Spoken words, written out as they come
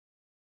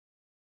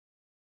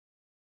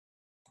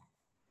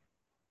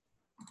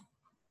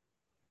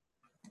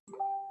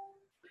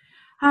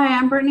Hi,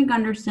 I'm Brittany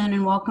Gunderson,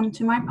 and welcome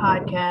to my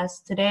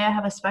podcast. Today I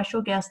have a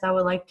special guest I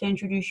would like to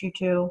introduce you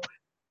to.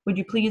 Would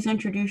you please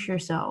introduce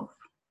yourself?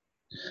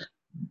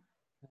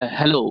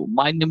 Hello,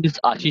 my name is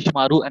Ashish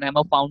Maru, and I'm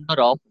a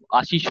founder of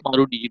Ashish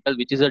Maru Digital,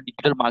 which is a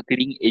digital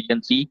marketing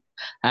agency.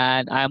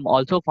 And I am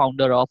also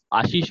founder of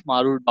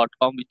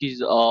ashishmaru.com,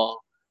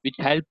 which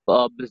help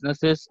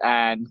businesses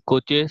and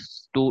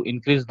coaches to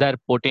increase their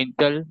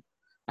potential.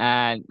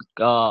 And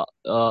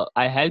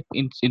I help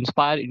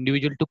inspire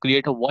individuals to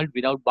create a world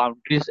without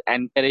boundaries,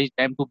 encourage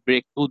them to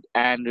break through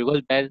and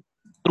reveal their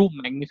true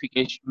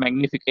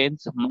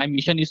magnificence. My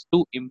mission is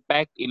to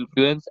impact,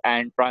 influence,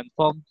 and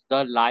transform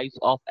the lives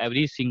of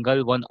every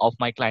single one of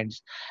my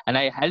clients. And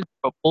I help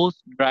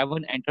propose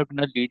driven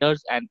entrepreneur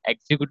leaders and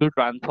executive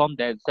transform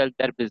themselves,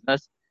 their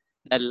business,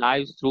 their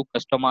lives through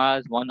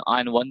customized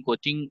one-on-one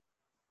coaching.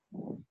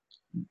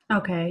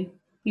 Okay.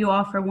 You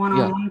offer one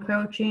Yeah, on one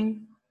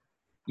coaching?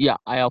 yeah,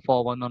 I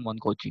offer one-on-one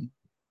coaching.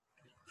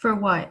 For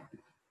what?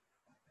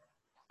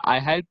 I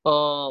help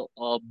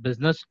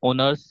business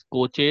owners,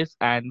 coaches,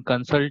 and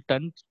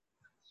consultants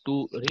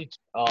to reach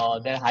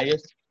their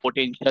highest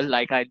potential.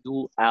 Like I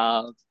do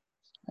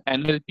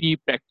NLP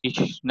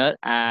practitioner,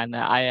 and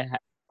I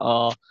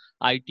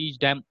teach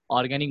them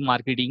organic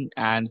marketing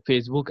and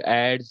Facebook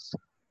ads.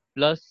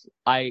 Plus,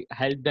 I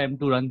help them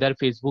to run their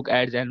Facebook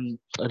ads and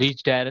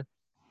reach their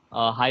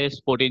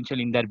highest potential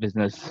in their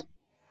business.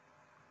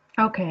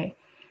 Okay.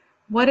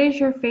 What is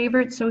your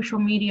favorite social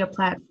media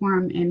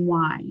platform and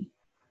why?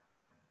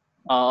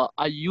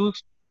 I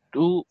used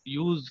to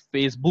use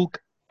Facebook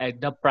as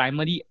the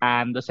primary,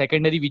 and the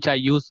secondary which I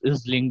use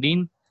is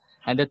LinkedIn,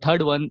 and the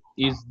third one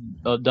is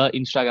the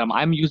Instagram.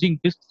 I'm using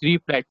these three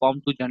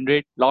platforms to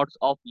generate lots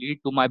of lead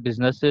to my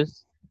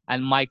businesses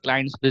and my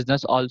clients'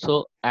 business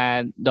also.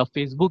 And the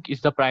Facebook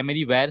is the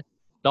primary where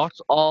lots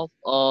of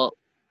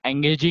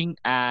engaging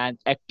and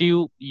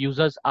active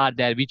users are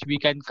there, which we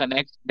can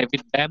connect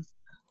with them,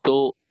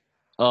 so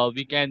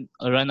we can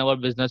run our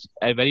business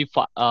a very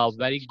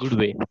good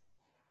way.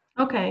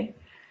 Okay.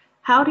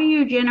 How do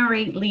you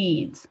generate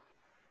leads?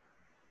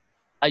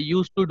 I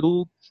used to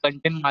do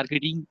content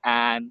marketing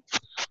and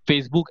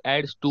Facebook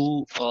ads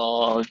to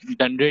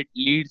generate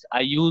leads. I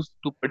used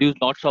to produce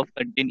lots of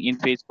content in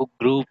Facebook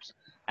groups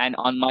and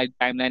on my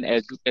timeline,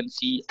 as you can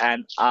see.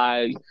 And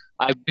I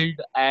build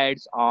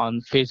ads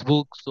on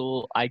Facebook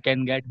so I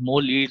can get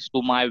more leads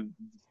to my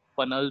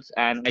funnels,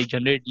 and I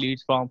generate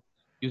leads from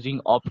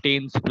using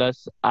Optanes.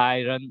 Plus,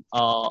 I run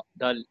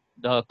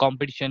the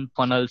competition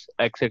funnels,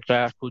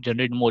 etc., to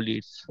generate more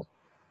leads.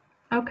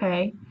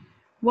 Okay.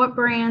 What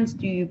brands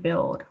do you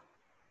build?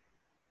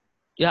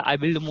 Yeah, I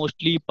build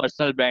mostly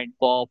personal brand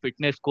for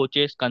fitness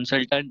coaches,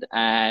 consultant,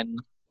 and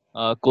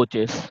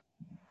coaches.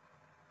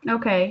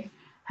 Okay.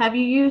 Have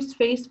you used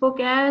Facebook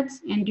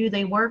ads and do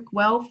they work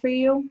well for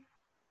you?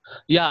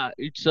 Yeah,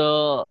 it's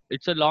a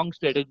long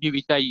strategy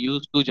which I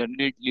use to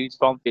generate leads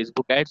from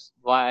Facebook ads.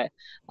 Why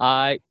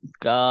I'm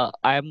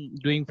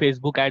doing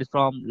Facebook ads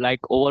from like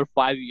over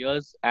 5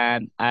 years,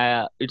 and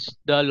it's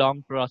the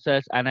long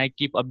process, and I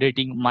keep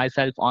updating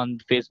myself on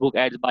Facebook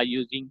ads by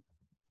using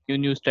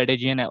new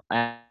strategy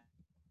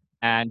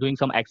and doing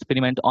some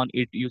experiment on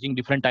it using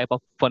different type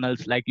of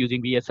funnels like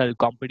using VSL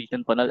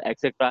competition funnel,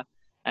 etc.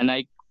 And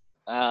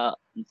uh,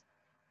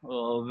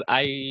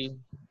 I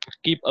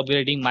keep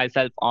upgrading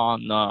myself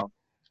on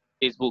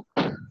Facebook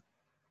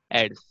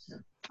ads.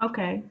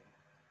 Okay.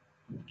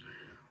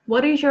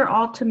 What is your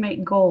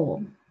ultimate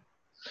goal?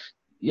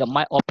 Yeah,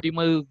 my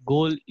optimal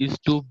goal is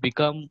to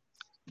the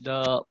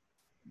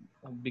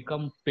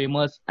become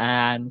famous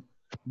and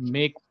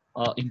make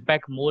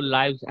impact more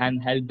lives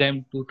and help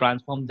them to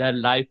transform their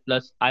life.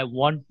 Plus, I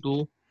want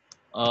to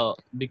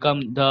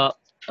become the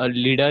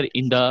leader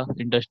in the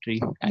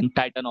industry and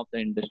titan of the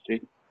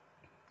industry.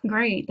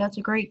 Great. That's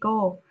a great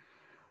goal.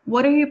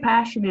 What are you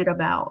passionate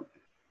about?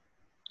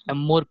 I'm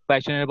more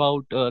passionate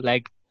about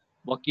like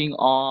working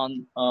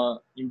on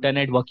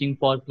internet, working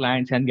for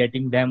clients and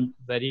getting them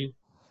very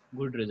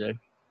good result.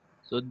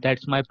 So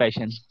that's my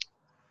passion.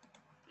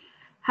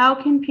 How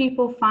can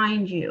people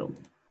find you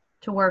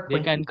to work They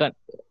with can you?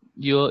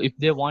 you if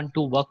they want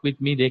to work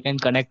with me, they can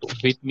connect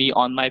with me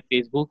on my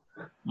Facebook.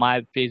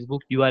 My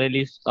Facebook URL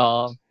is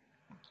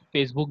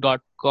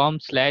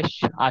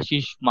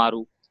facebook.com/Ashish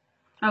Maru,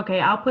 Okay,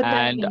 I'll put that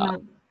and in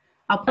the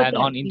I'll put and that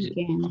on link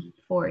in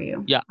for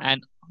you. yeah,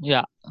 and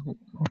yeah,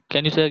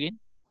 can you say again?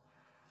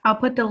 I'll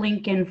put the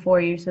link in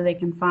for you so they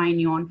can find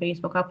you on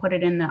Facebook. I'll put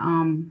it in the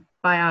Yeah,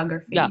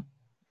 biography.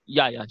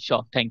 yeah,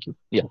 sure, thank you.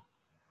 Yeah.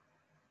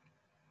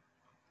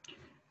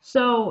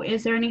 So,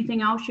 is there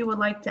anything else you would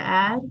like to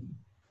add?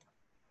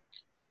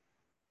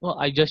 Well,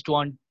 I just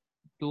want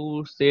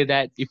to say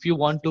that if you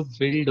want to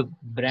build a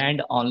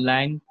brand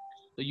online,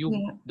 so you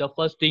Yeah. the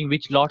first thing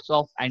which lots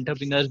of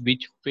entrepreneurs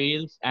which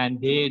fails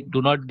and they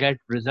do not get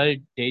result,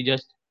 they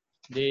just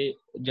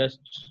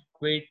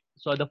quit.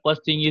 So the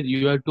first thing is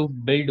you have to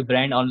build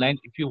brand online.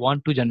 If you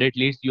want to generate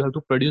leads, you have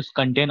to produce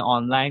content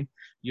online.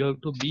 You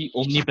have to be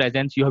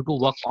omnipresent. You have to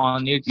work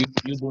on it. You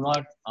do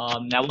not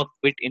never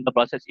quit in the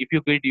process. If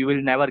you quit, you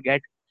will never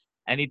get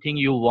anything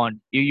you want.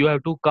 You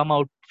have to come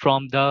out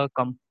from the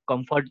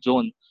comfort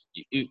zone.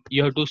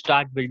 You have to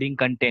start building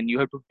content. You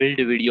have to build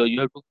a video.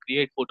 You have to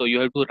create photo. You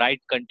have to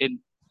write content.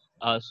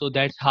 So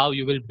that's how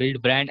you will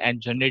build brand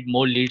and generate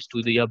more leads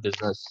to your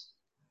business.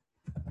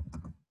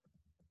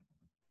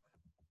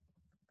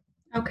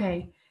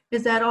 Okay.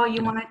 Is that all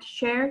you wanted to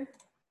share?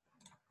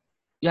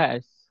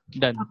 Yes,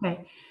 done.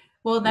 Okay.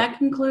 Well, that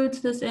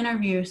concludes this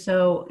interview.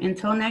 So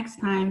until next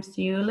time,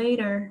 see you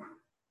later.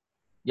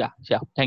 Yeah, thank